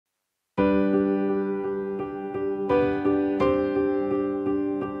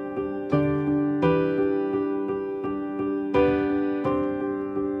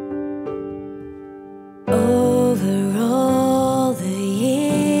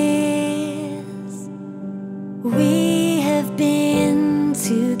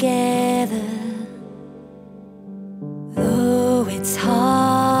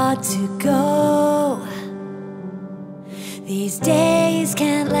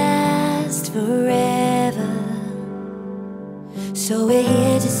So we're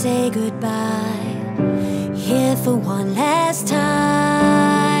here to say goodbye, here for one last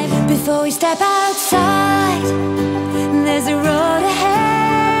time. Before we step outside, there's a road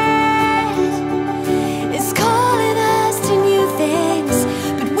ahead. It's calling us to new things,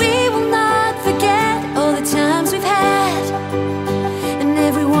 but we will not forget all the times we've had and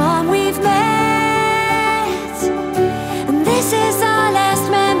everyone we've met. And this is our last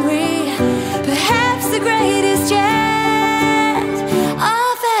memory, perhaps the greatest yet.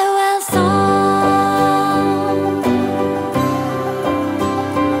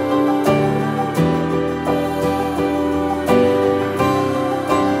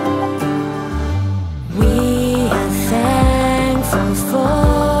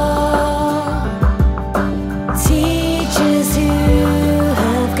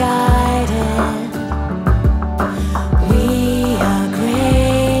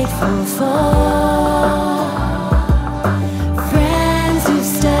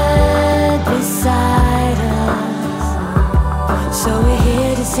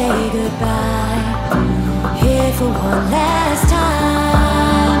 Say goodbye, here for one last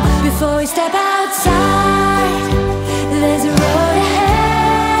time. Before we step outside, there's a road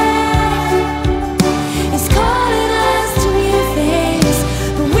ahead. It's calling us to new things,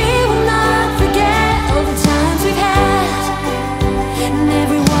 but we will not forget all the times we've had and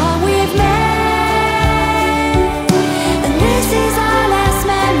everyone we've met. And this is our last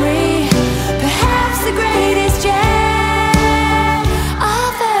memory, perhaps the greatest yet.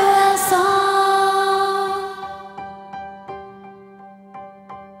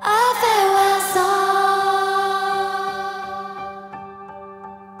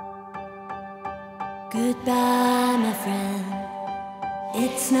 Goodbye, my friend,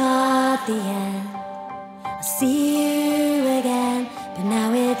 it's not the end. I'll see you again, but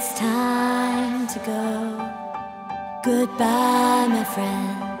now it's time to go. Goodbye, my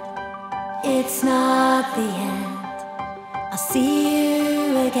friend, it's not the end. I'll see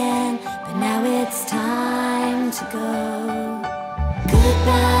you again, but now it's time to go.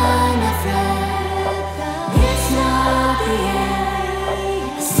 Goodbye, my friend, it's not the end.